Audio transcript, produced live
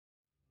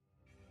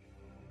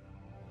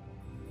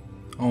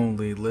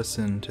only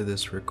listen to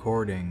this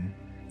recording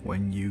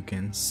when you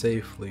can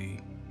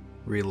safely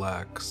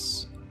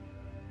relax.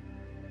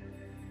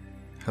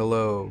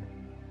 Hello,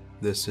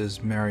 this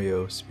is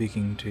Mario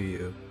speaking to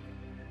you.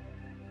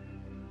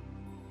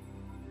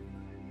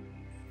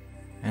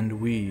 And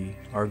we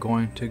are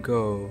going to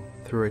go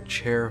through a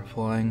chair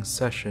flying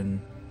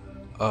session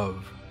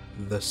of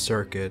the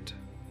circuit.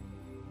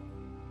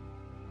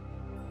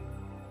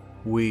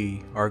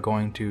 We are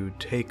going to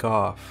take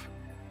off,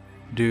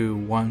 do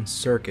one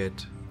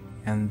circuit,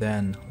 and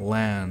then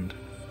land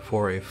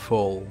for a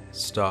full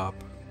stop.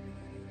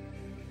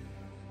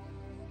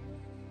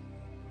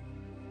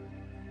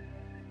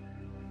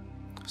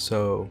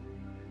 So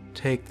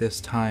take this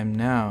time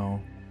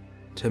now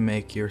to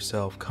make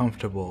yourself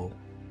comfortable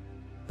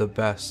the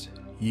best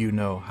you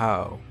know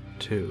how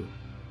to.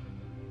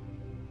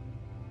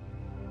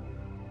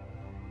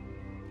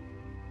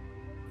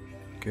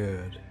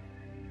 Good.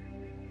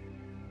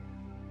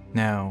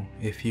 Now,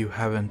 if you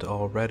haven't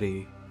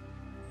already,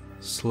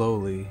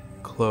 slowly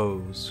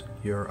close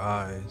your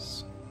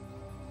eyes.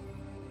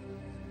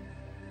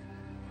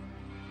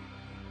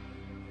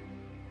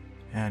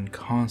 And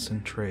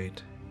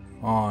concentrate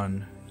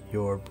on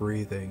your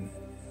breathing.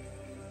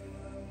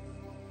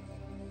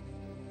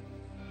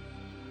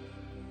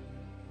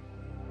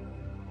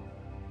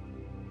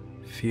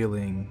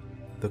 Feeling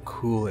the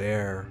cool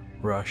air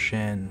rush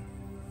in.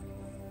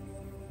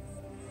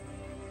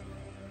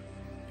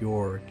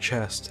 Your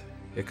chest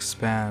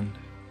expand,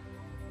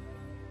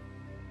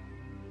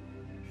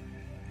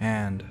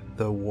 and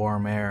the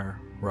warm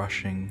air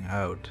rushing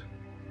out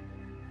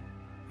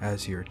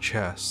as your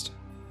chest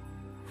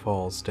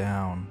falls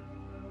down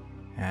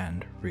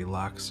and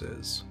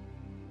relaxes.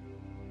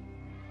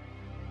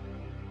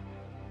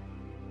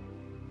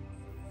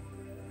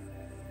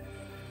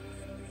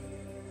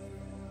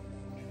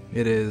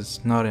 It is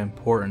not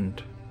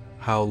important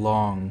how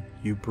long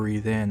you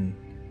breathe in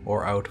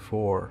or out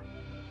for,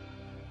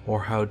 or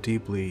how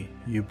deeply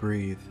you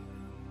breathe.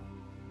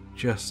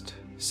 Just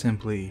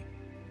simply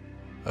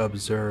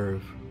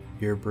observe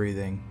your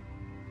breathing.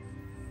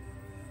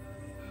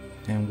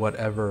 And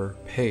whatever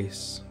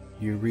pace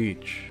you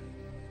reach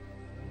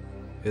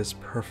is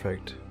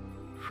perfect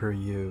for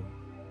you.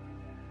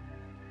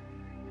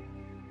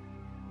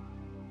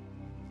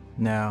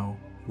 Now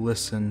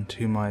listen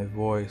to my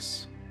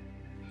voice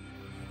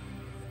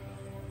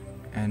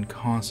and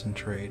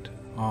concentrate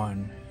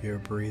on your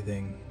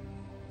breathing.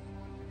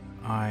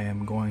 I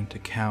am going to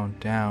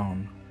count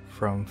down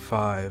from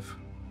 5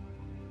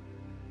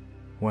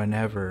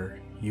 whenever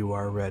you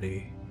are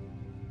ready.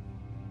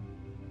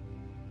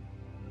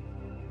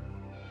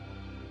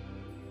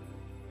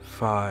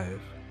 5.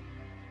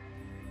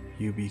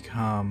 You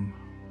become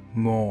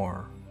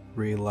more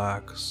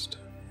relaxed.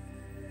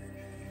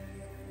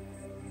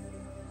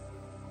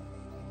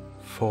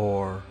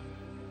 4.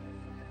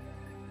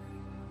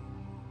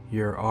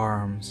 Your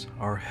arms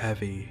are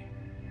heavy,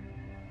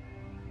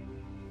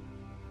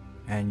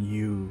 and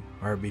you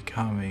are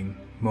becoming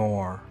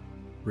more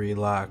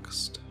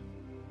relaxed.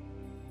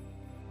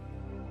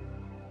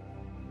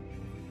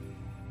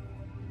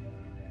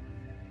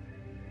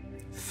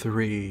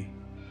 3.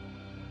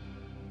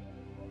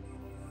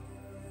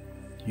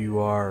 You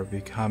are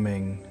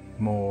becoming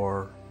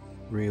more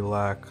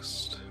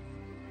relaxed.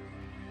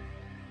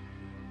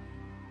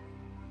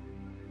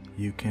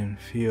 You can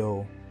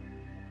feel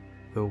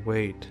the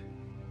weight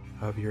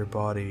of your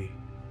body,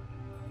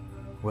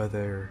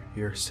 whether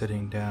you're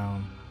sitting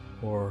down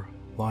or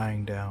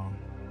lying down.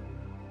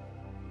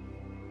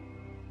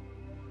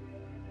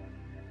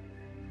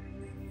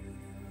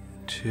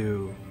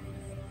 2.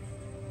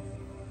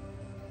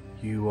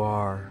 You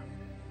are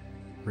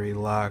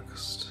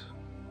relaxed.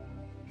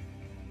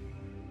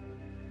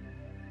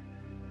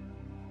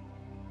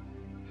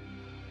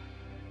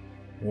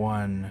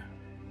 1.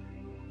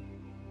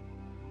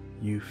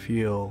 You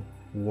feel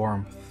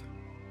warmth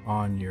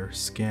on your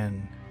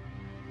skin,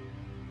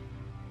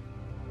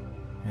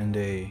 and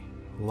a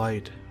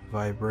light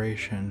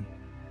vibration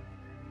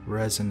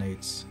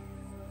resonates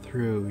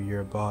through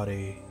your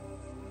body.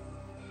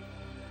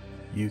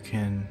 You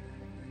can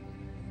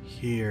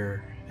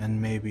hear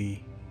and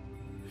maybe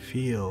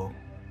feel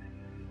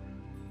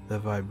the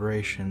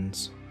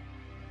vibrations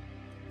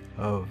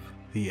of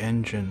the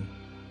engine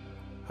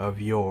of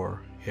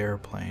your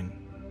airplane.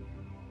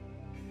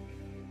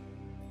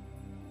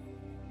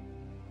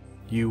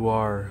 You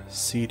are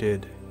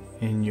seated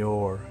in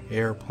your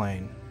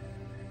airplane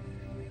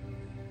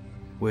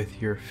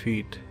with your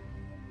feet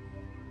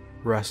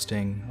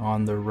resting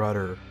on the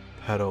rudder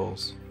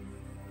pedals,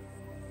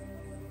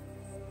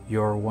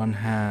 your one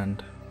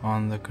hand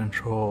on the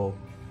control,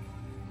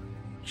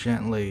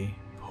 gently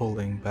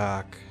pulling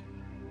back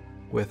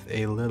with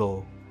a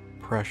little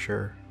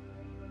pressure,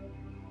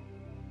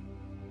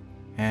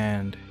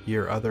 and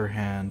your other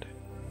hand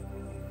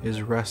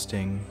is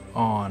resting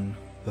on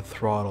the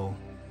throttle.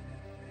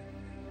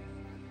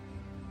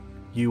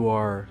 You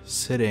are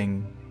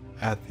sitting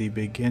at the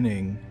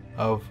beginning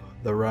of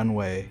the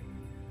runway,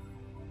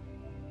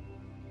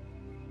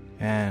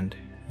 and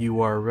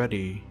you are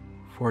ready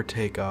for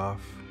takeoff.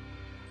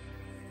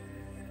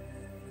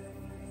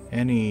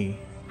 Any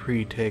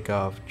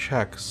pre-takeoff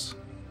checks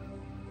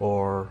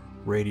or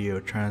radio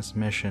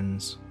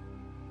transmissions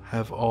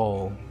have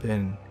all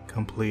been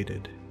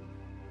completed.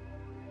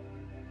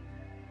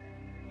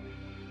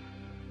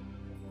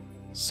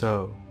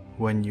 So,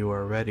 when you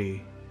are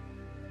ready,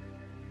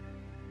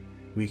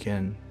 we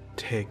can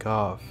take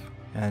off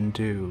and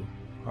do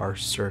our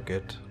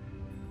circuit.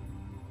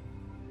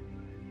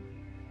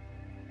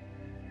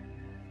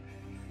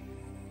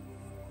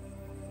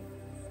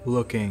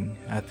 Looking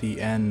at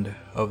the end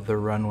of the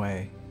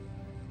runway,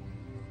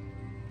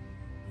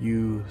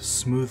 you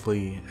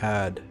smoothly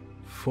add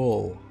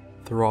full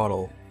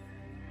throttle.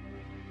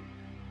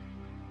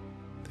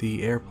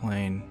 The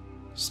airplane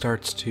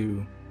starts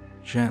to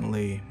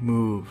gently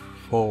move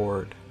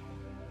forward.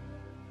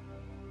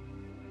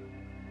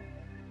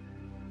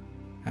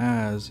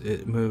 As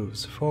it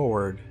moves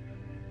forward,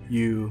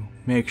 you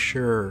make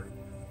sure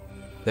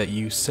that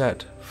you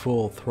set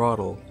full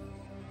throttle,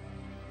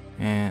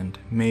 and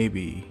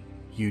maybe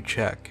you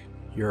check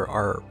your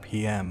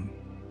RPM.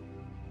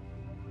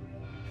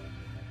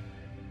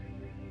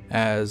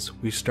 As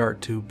we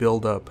start to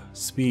build up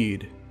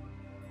speed,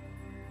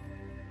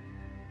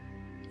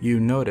 you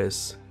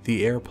notice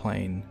the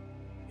airplane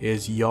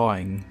is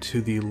yawing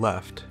to the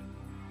left,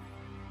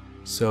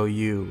 so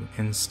you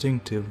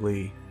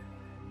instinctively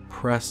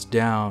press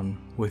down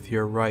with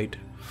your right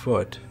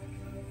foot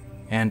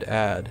and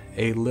add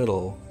a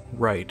little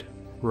right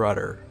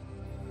rudder.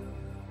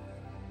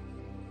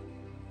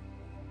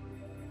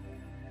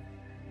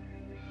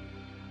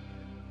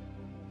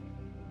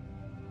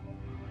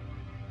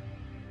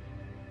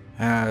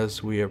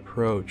 As we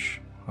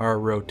approach our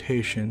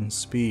rotation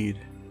speed,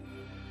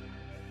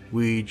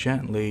 we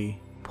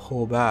gently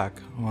pull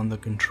back on the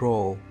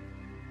control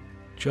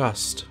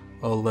just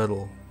a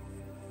little.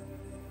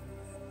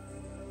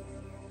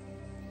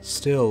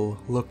 Still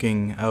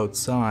looking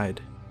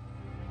outside,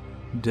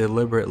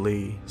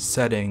 deliberately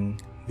setting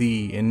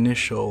the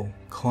initial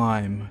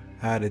climb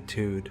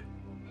attitude.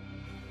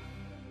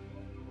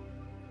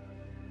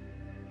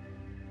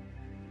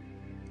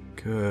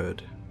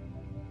 Good.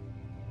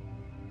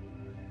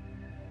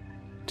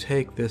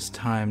 Take this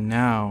time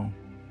now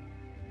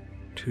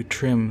to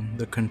trim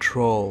the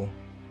control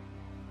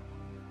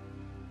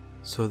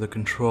so the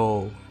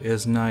control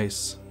is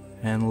nice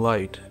and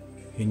light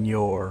in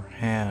your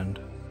hand.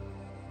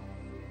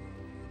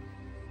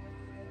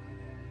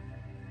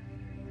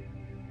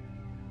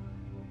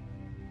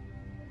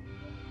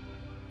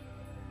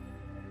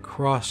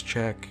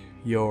 Cross-check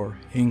your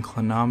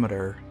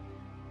inclinometer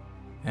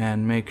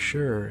and make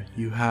sure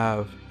you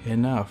have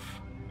enough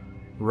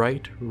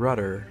right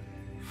rudder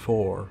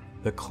for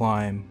the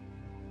climb.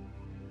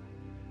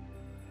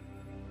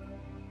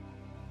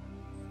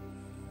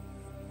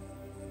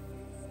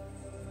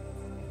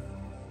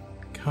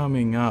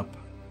 Coming up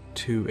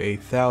to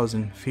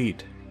 1,000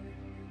 feet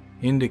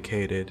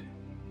indicated,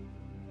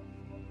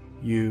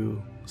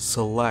 you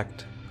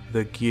select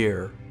the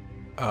gear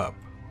up.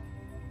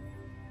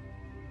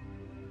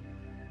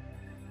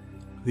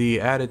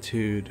 The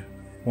attitude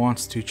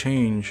wants to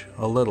change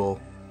a little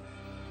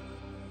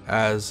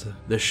as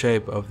the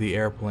shape of the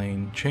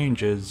airplane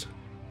changes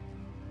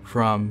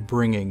from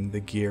bringing the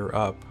gear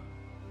up.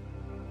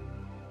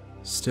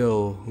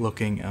 Still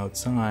looking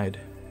outside,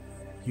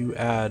 you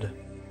add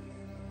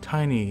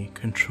tiny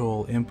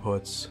control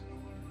inputs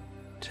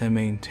to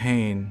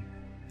maintain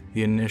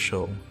the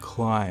initial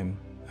climb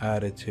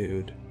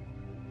attitude.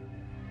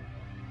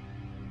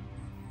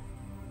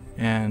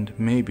 And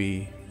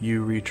maybe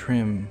you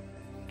retrim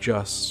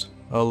just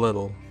a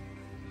little.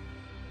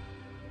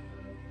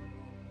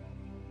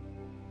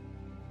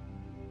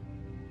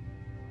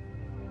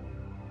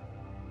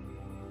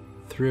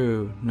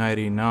 Through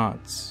 90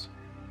 knots,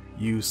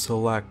 you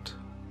select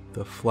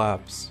the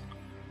flaps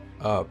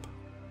up.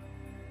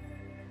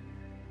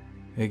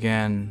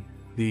 Again,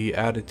 the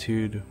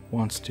attitude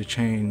wants to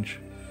change,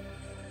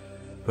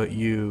 but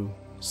you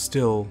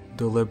still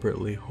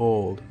deliberately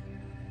hold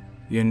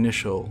the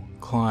initial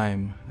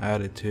climb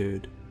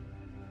attitude.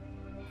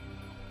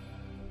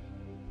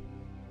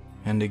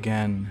 And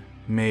again,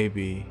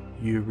 maybe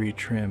you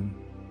retrim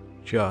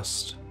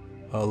just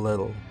a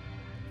little.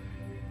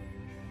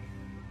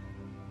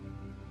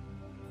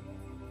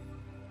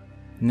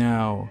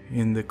 Now,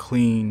 in the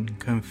clean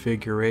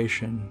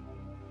configuration,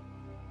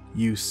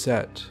 you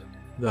set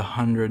the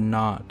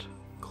 100-knot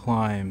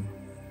climb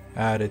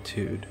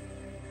attitude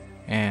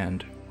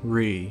and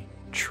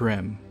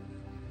re-trim.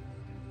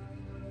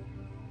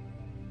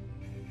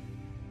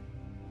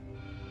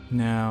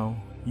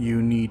 Now,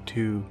 you need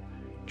to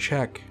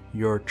check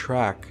your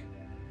track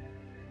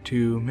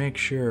to make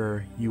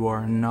sure you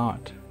are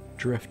not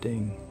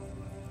drifting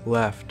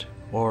left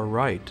or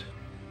right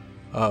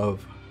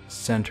of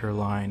center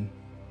line.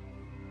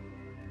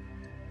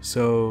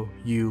 So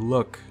you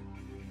look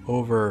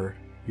over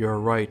your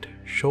right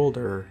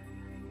shoulder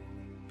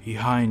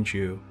behind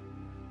you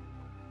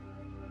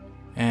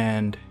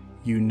and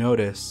you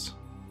notice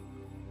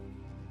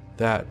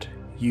that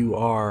you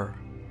are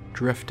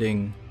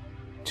drifting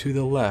to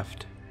the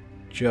left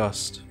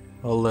just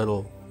a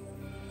little.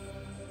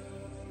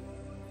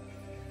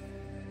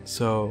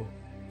 So,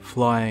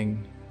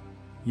 flying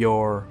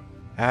your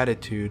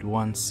attitude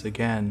once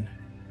again,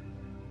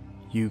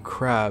 you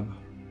crab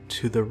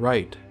to the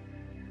right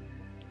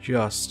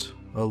just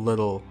a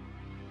little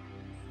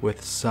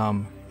with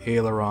some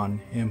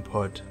aileron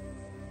input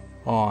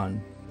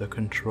on the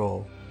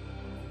control.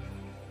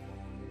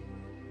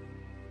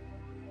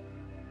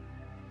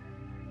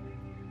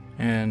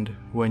 And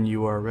when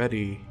you are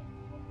ready,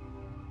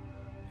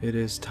 it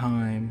is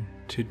time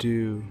to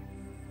do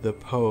the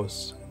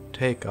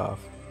post-takeoff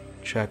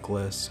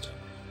checklist.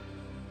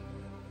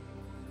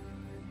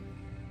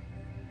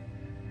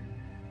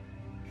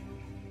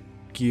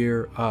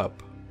 Gear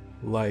up,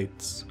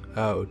 lights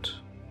out,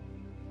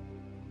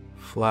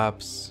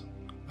 flaps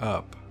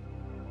up.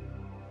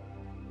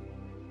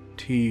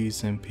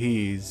 T's and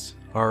P's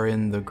are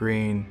in the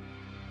green.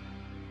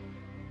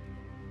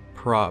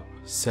 Prop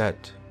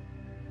set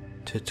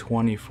to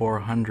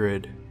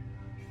 2400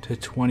 to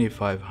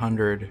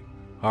 2500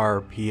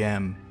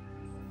 RPM.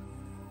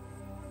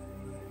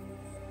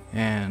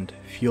 And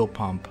fuel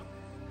pump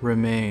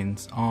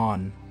remains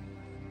on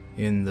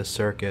in the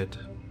circuit.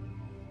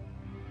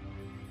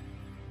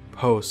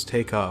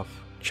 Post-takeoff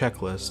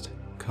checklist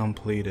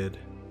completed.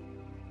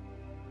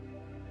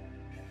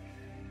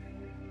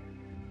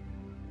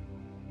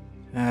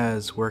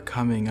 As we're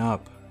coming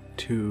up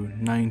to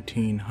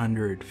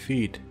 1900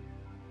 feet,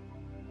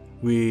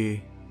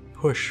 we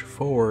push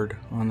forward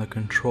on the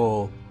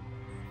control,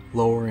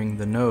 lowering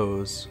the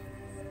nose,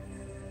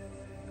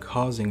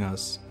 causing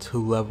us to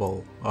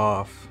level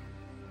off.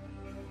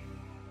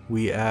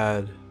 We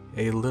add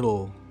a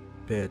little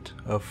bit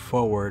of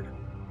forward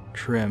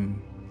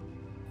trim.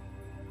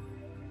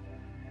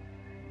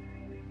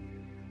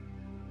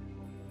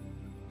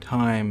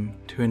 Time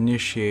to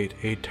initiate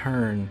a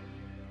turn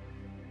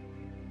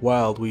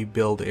while we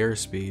build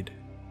airspeed.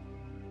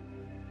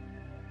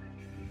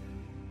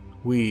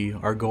 We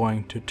are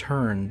going to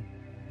turn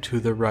to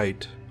the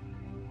right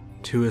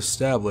to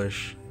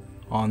establish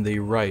on the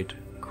right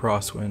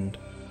crosswind.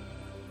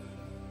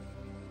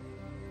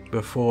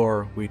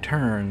 Before we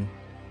turn,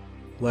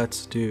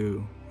 let's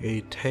do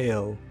a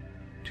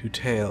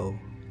tail-to-tail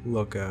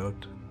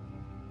lookout.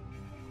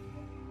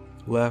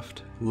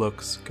 Left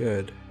looks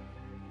good.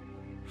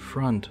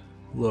 Front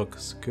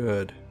looks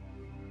good.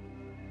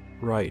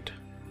 Right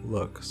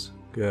looks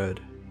good.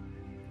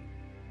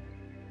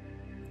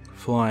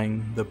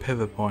 Flying the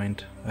pivot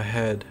point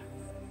ahead.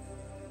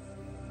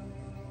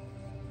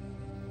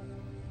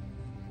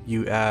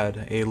 You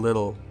add a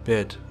little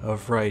bit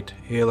of right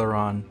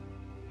aileron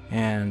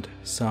and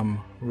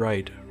some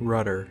right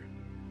rudder.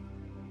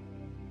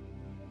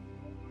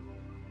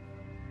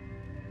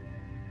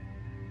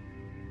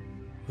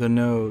 The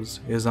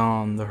nose is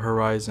on the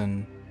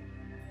horizon,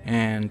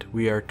 and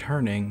we are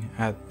turning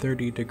at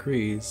 30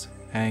 degrees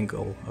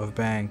angle of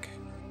bank.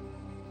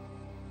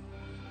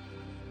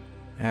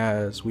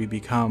 As we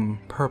become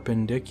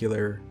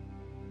perpendicular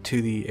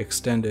to the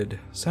extended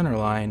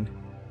centerline,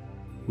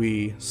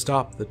 we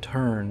stop the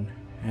turn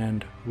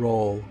and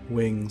roll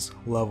wings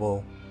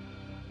level.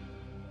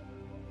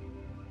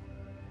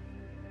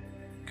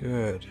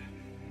 Good.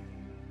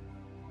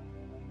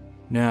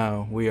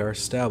 Now we are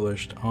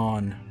established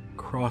on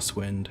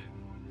crosswind.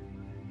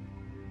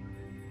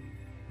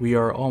 We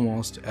are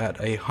almost at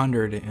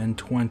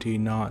 120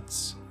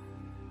 knots.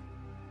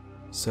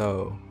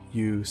 So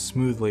you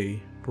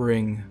smoothly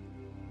bring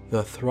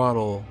the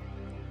throttle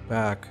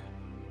back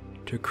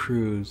to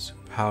cruise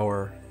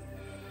power.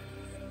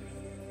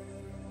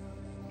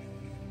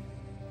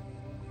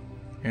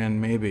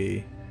 And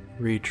maybe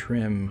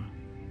retrim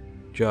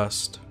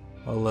just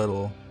a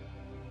little.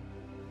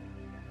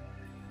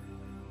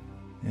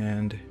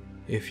 And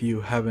if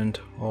you haven't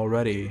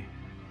already,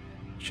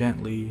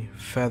 gently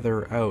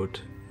feather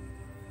out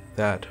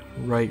that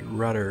right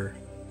rudder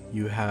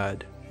you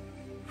had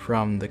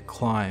from the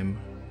climb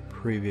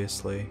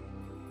previously.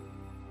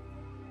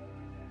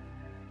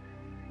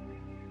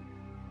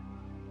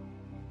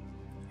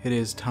 It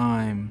is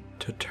time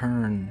to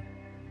turn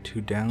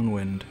to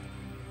downwind.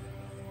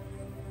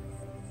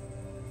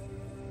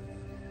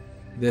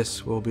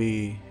 This will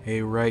be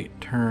a right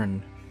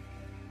turn,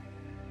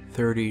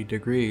 30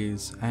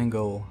 degrees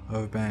angle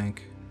of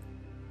bank.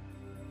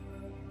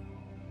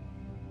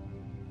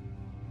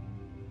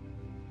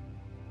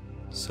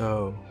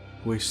 So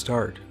we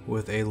start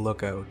with a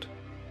lookout.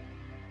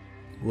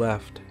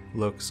 Left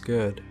looks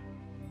good,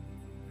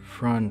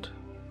 front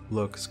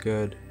looks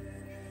good,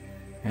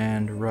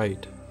 and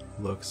right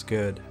looks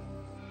good.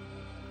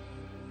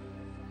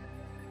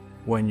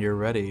 When you're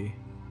ready,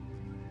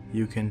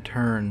 you can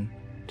turn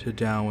to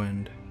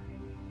downwind.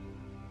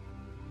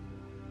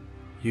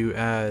 You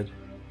add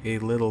a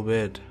little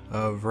bit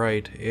of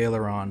right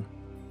aileron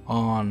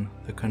on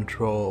the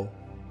control,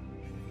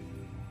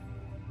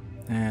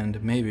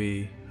 and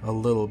maybe a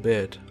little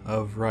bit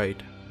of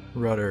right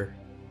rudder.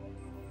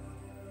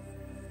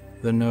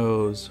 The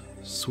nose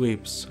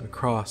sweeps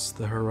across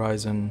the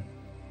horizon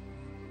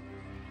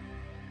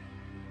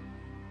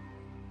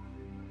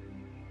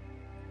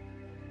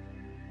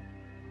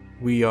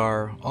we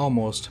are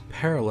almost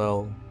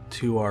parallel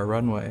to our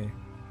runway.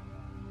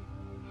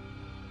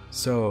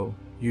 So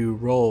you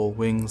roll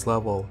wings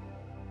level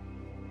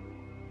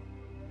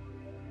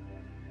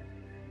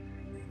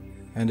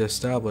and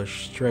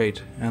establish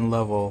straight and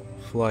level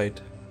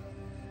flight.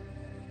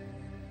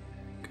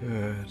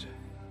 Good.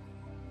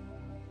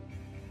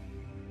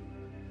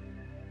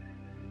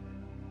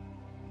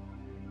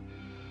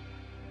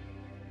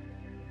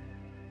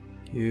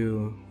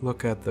 You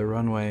look at the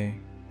runway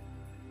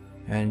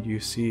and you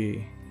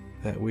see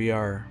that we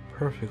are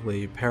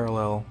perfectly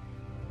parallel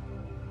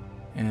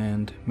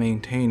and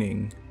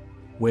maintaining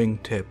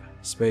wingtip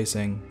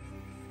spacing.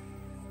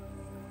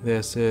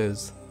 This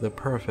is the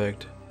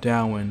perfect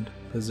downwind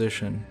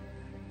position,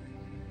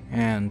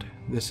 and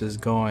this is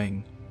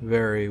going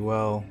very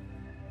well.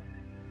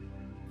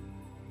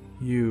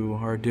 You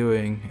are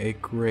doing a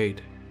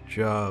great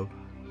job.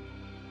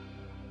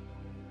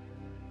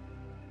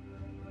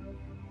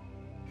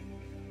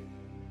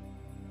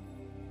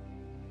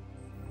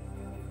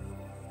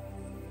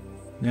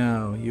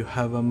 Now you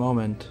have a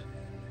moment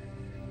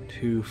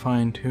to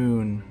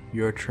fine-tune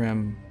your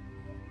trim.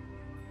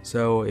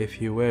 So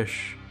if you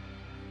wish,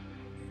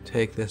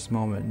 take this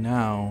moment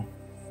now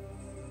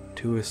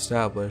to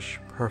establish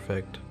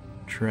perfect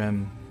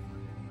trim.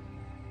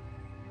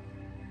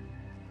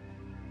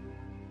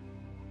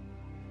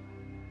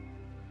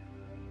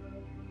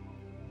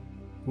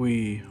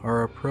 We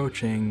are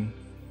approaching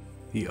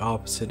the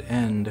opposite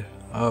end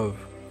of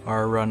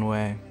our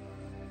runway.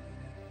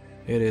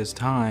 It is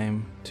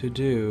time to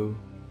do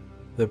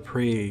the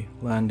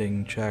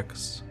pre-landing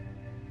checks.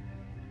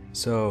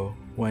 So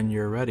when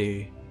you're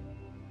ready,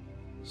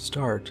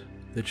 start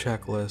the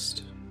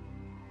checklist.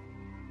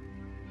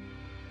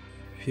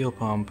 Fuel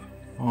pump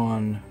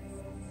on.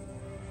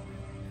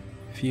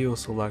 Fuel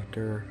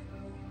selector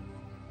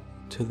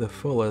to the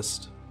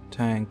fullest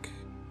tank.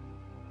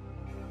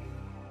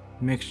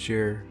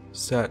 Mixture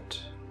set.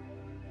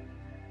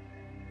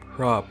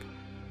 Prop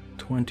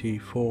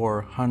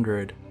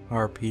 2400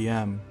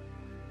 RPM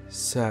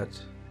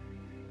set.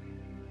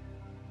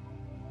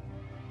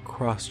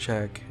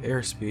 Cross-check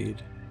airspeed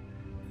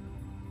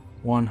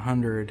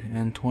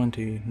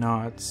 120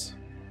 knots.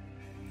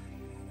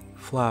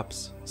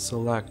 Flaps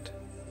select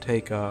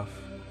takeoff.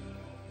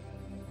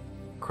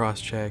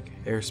 Cross-check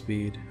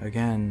airspeed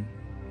again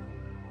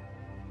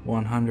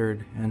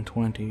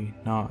 120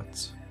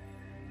 knots.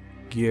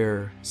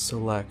 Gear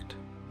select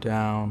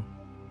down.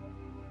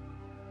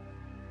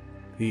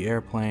 The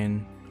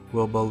airplane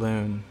will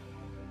balloon.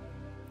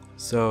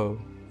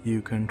 So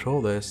you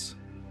control this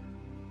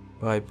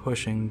by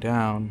pushing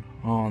down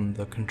on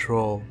the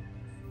control,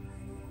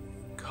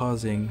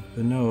 causing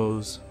the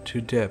nose to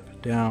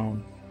dip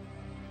down.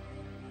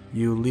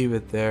 You leave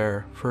it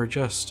there for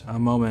just a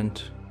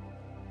moment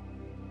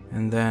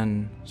and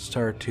then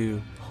start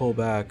to pull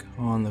back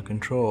on the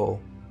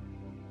control,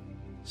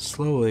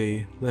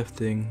 slowly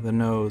lifting the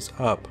nose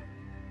up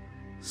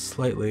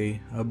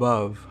slightly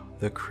above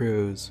the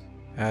cruise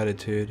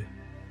attitude.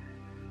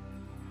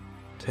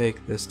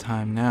 Take this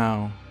time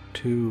now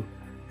to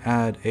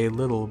add a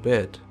little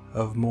bit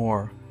of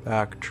more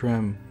back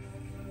trim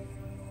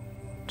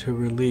to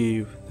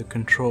relieve the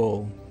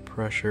control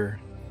pressure.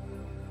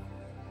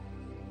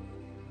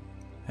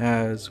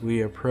 As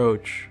we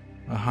approach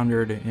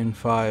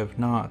 105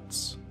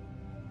 knots,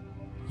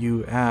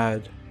 you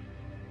add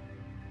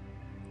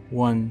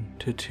 1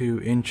 to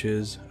 2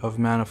 inches of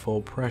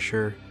manifold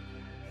pressure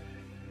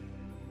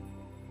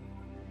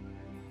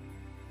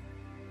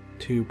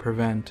to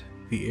prevent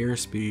the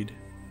airspeed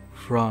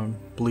from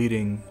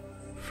bleeding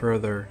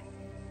further.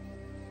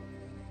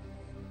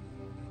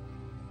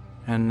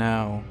 And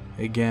now,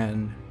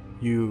 again,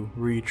 you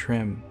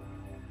retrim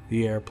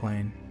the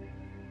airplane.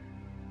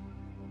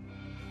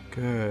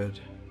 Good.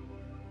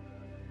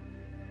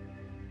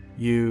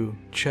 You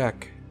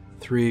check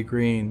 3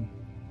 green.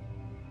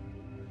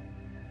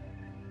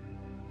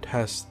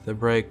 Test the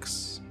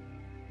brakes.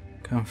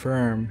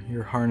 Confirm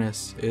your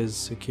harness is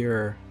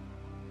secure.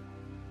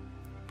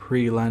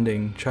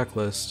 Pre-landing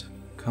checklist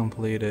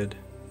completed.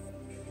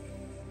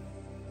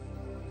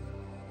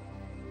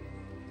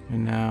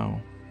 And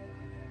now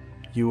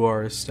you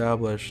are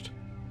established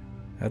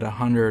at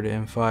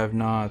 105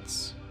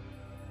 knots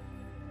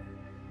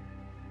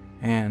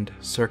and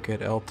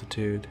circuit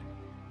altitude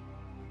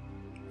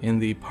in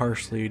the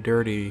partially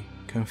dirty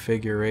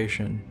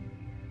configuration.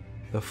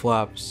 The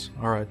flaps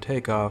are at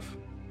takeoff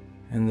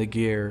and the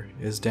gear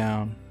is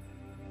down.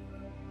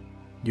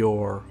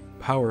 Your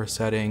power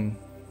setting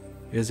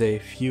is a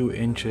few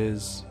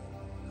inches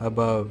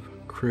above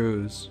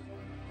cruise,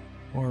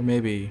 or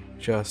maybe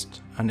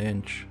just an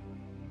inch.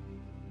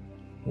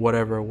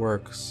 Whatever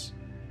works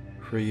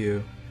for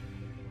you.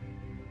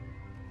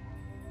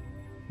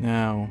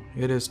 Now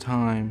it is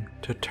time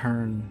to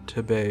turn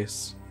to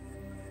base.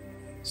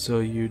 So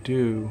you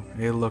do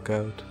a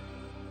lookout.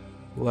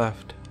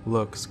 Left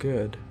looks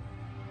good.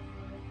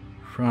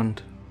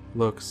 Front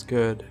looks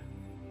good.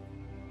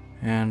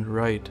 And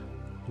right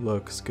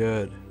looks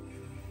good.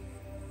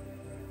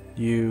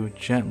 you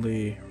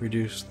gently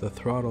reduce the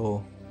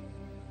throttle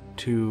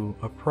to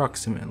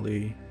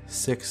approximately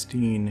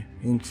 16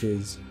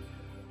 inches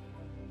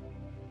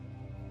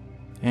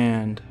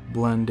and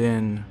blend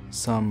in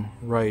some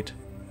right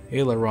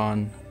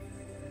aileron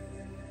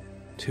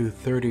to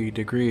 30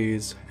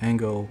 degrees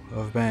angle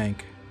of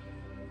bank,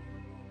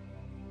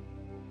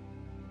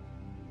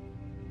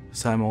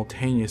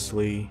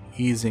 simultaneously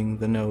easing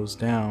the nose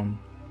down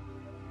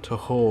to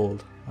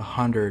hold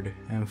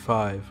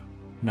 105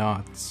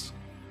 knots.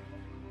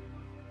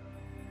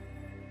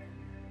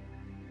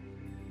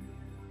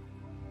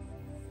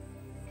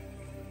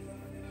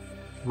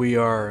 We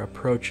are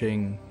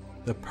approaching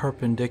the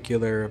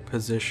perpendicular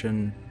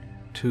position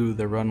to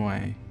the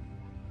runway.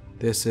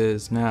 This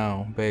is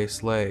now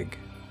base leg.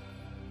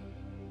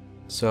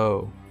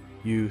 So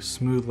you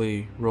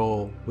smoothly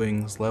roll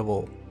wings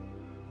level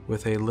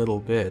with a little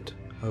bit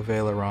of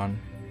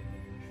aileron.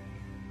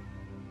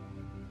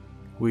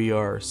 We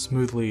are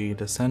smoothly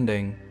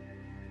descending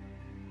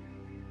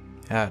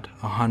at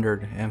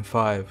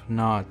 105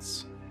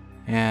 knots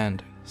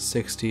and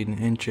 16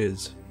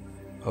 inches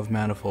of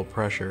manifold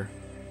pressure.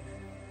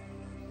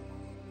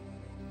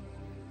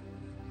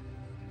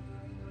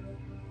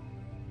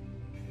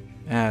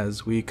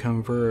 As we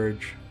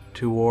converge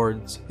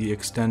towards the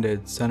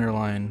extended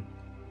centerline,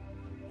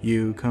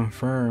 you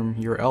confirm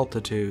your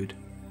altitude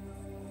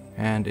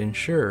and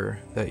ensure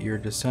that your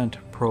descent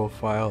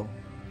profile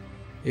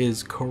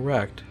is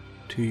correct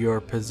to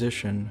your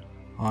position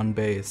on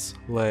base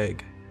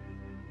leg.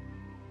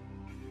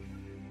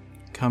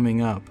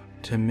 Coming up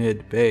to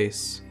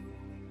mid-base,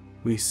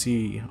 we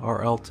see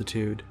our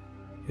altitude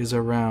is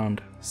around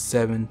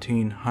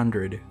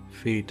 1,700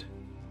 feet.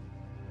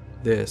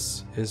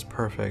 This is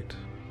perfect.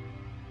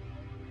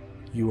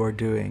 You are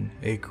doing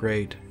a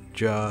great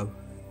job.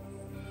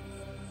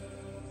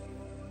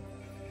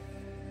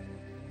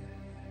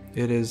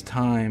 It is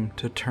time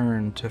to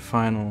turn to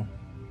final.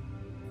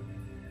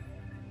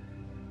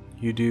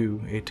 You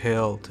do a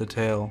tail to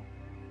tail.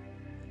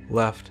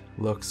 Left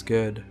looks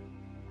good,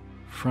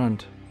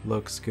 front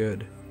looks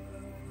good,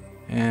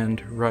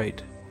 and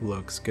right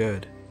looks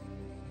good.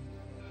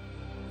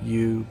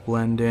 You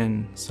blend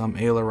in some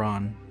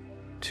aileron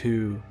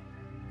to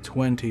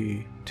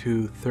 20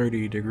 to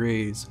 30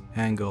 degrees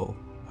angle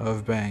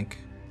of bank.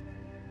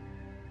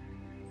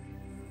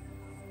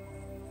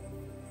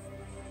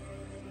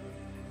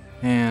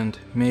 And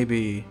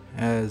maybe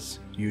as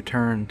you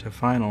turn to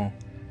final,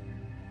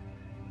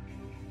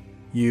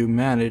 you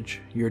manage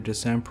your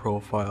descent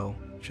profile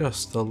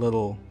just a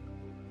little,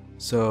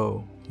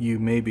 so you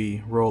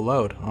maybe roll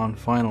out on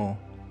final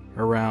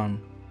around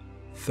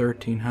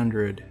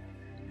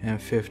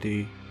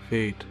 1,350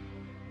 feet.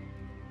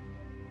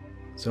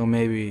 So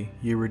maybe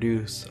you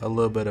reduce a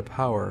little bit of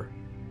power,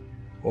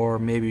 or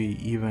maybe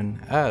even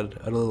add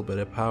a little bit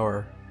of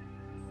power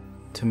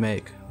to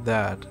make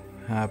that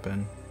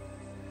happen.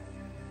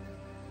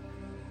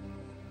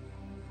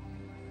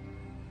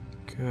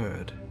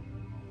 Good.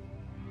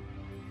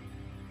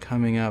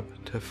 Coming up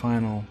to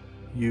final,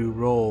 you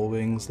roll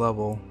wings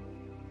level,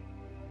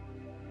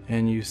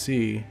 and you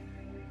see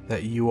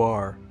that you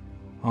are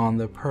on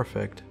the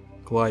perfect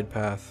glide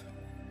path.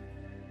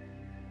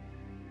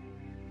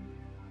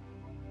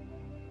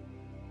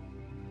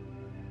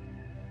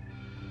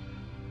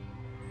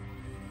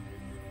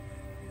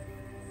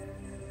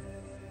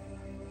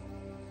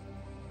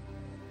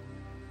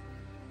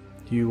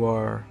 You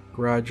are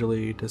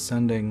gradually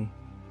descending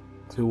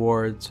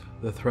towards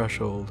the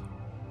threshold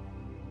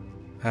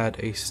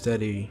at a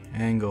steady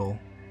angle.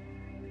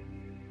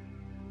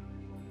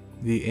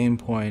 The aim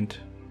point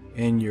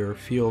in your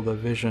field of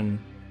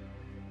vision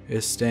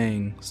is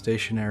staying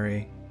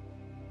stationary,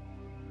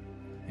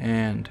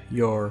 and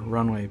your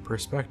runway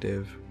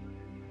perspective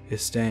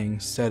is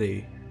staying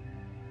steady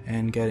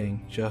and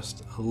getting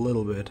just a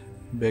little bit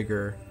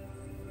bigger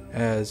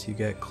as you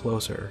get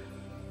closer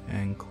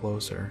and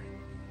closer.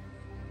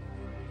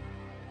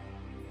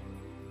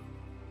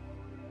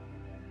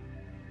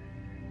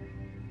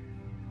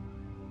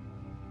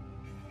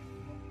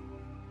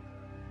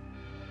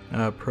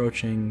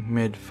 Approaching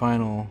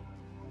mid-final,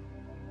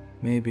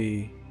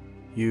 maybe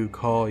you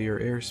call your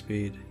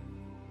airspeed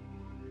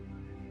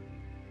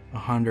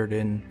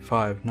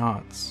 105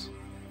 knots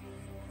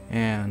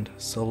and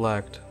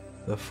select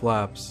the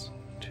flaps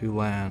to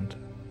land.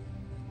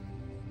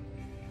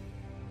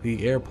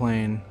 The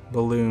airplane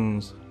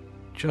balloons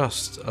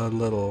just a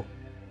little,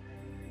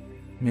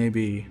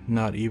 maybe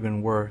not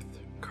even worth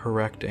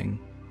correcting.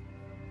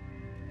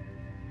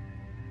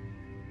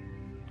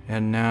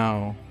 And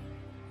now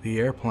the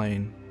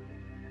airplane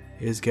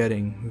is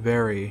getting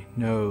very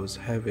nose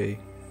heavy.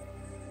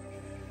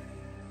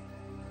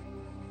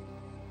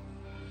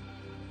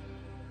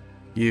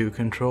 You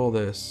control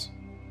this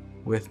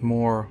with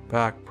more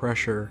back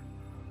pressure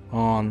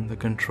on the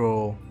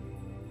control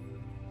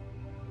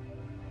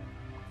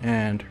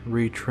and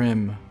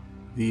retrim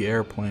the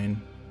airplane.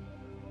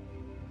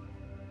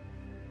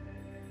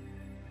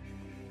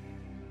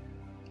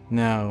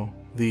 Now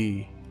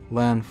the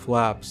land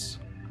flaps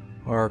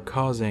are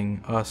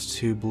causing us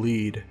to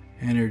bleed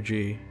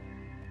energy.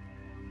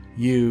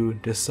 You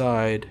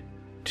decide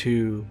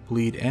to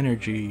bleed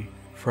energy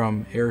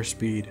from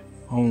airspeed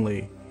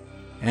only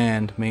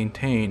and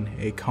maintain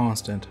a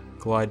constant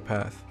glide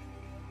path.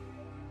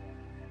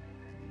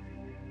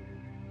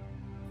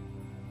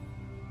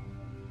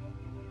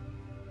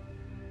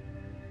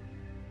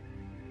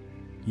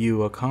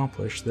 You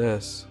accomplish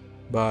this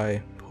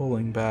by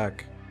pulling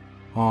back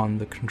on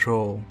the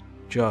control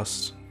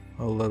just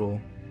a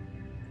little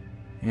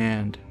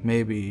and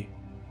maybe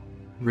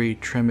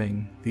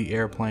retrimming the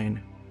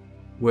airplane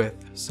with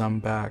some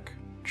back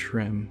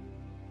trim.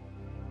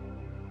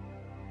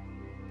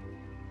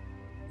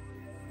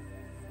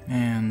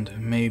 And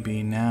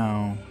maybe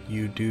now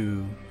you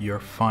do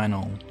your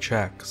final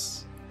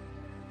checks.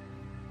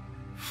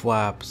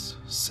 Flaps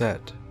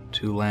set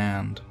to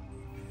land.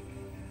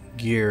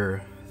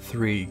 Gear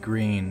 3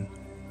 green.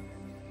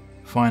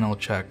 Final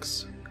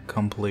checks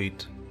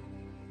complete.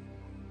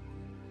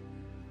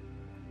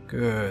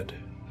 Good.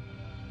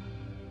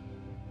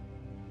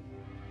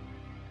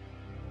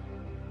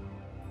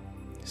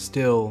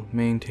 Still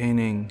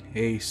maintaining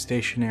a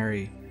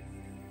stationary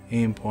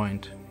aim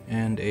point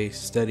and a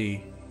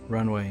steady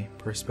runway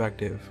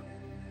perspective,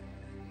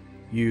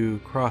 you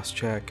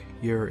cross-check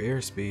your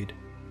airspeed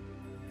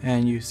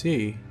and you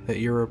see that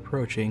you're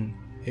approaching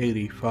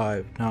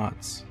 85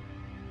 knots.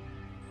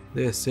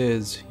 This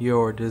is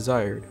your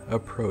desired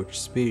approach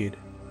speed.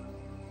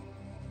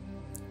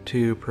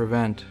 To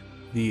prevent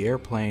the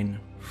airplane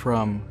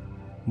from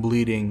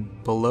bleeding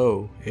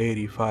below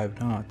 85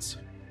 knots,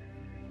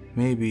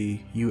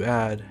 maybe you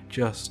add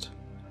just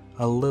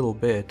a little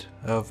bit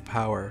of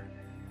power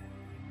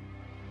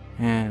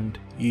and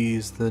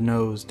ease the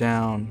nose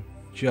down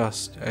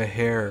just a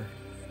hair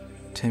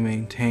to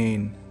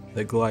maintain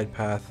the glide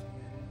path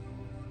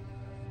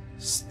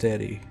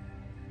steady.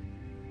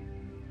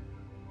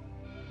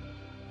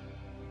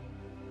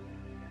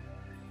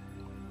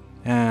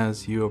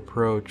 As you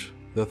approach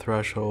the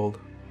threshold,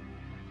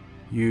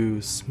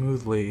 you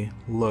smoothly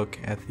look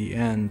at the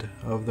end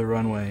of the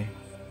runway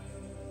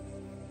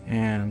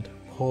and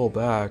pull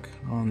back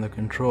on the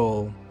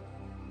control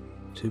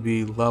to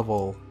be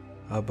level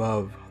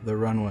above the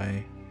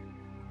runway.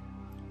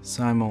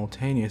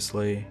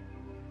 Simultaneously,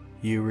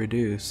 you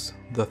reduce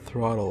the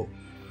throttle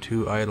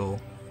to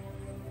idle.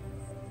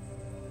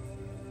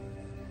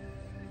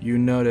 You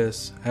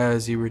notice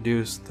as you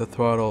reduce the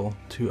throttle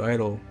to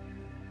idle,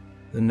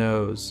 the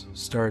nose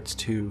starts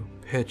to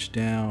pitch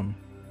down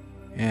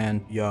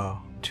and yaw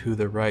to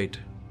the right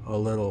a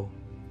little.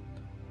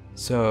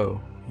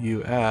 So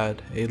you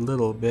add a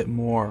little bit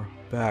more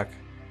back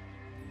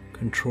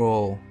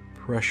control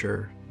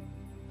pressure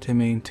to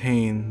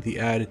maintain the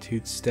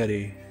attitude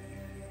steady,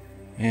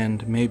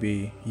 and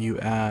maybe you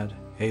add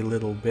a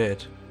little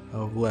bit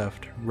of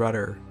left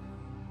rudder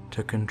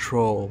to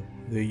control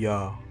the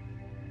yaw.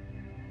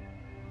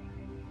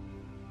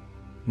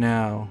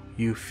 Now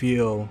you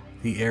feel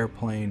the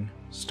airplane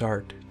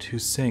start to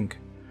sink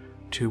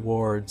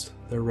towards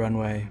the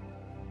runway.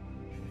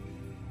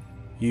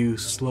 You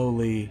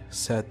slowly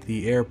set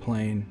the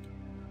airplane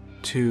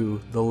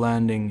to the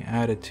landing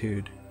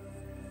attitude,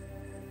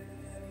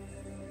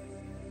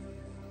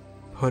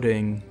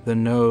 putting the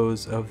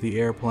nose of the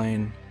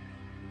airplane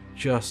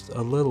just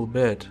a little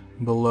bit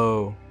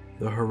below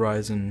the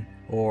horizon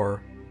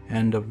or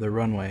end of the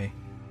runway.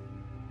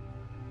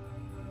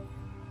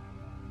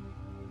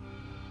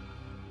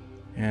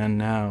 And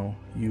now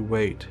you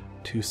wait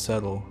to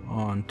settle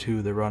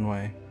onto the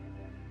runway.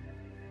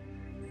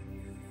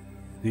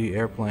 The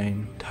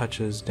airplane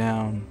touches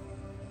down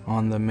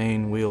on the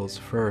main wheels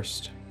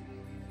first.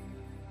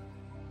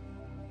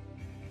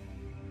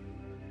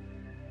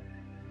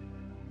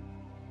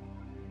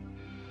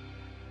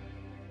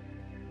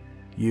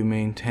 You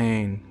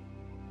maintain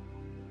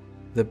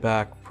the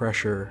back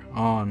pressure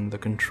on the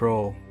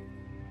control.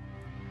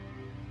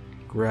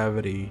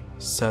 Gravity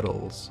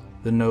settles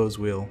the nose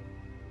wheel.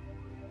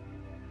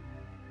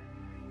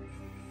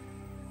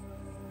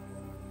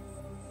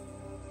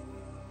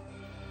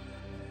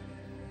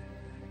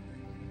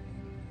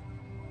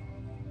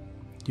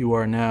 You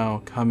are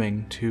now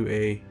coming to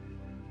a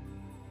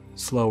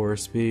slower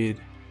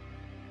speed.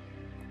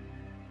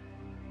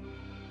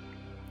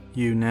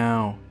 You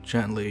now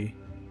gently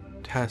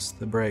test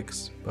the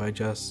brakes by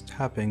just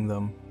tapping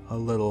them a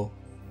little.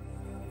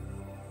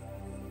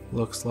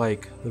 Looks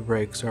like the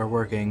brakes are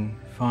working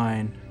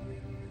fine.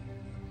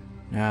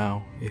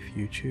 Now, if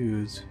you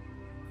choose,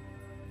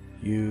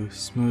 you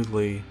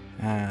smoothly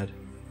add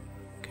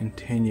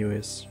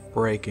continuous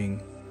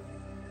braking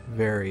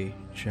very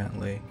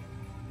gently.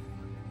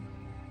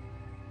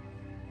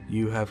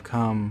 You have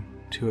come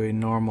to a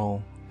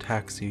normal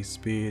taxi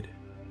speed,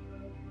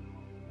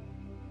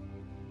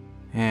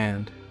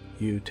 and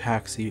you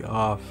taxi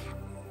off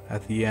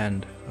at the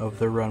end of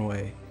the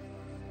runway,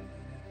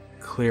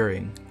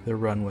 clearing the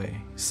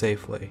runway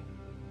safely.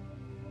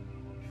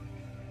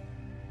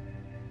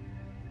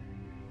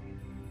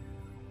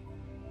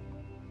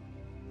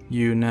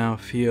 You now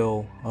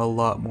feel a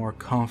lot more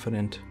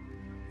confident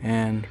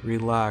and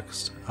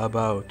relaxed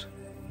about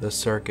the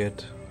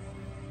circuit.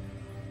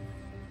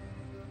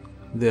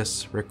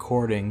 This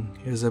recording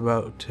is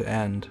about to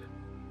end,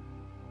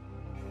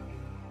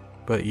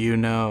 but you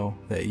know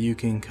that you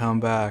can come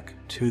back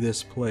to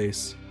this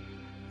place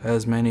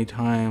as many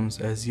times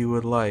as you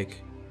would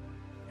like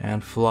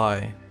and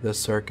fly the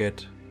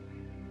circuit.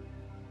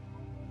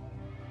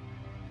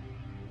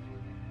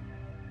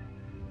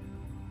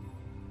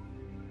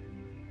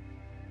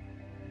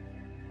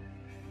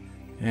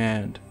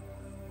 And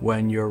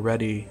when you're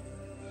ready,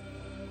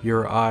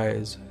 your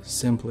eyes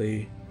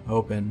simply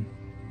open.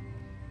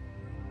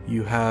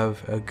 You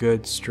have a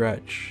good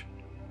stretch,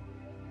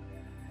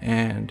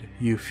 and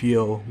you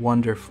feel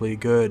wonderfully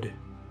good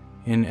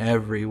in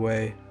every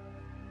way.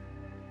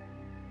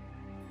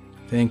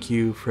 Thank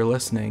you for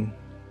listening,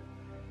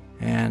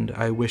 and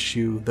I wish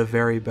you the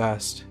very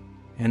best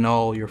in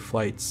all your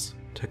flights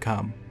to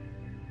come.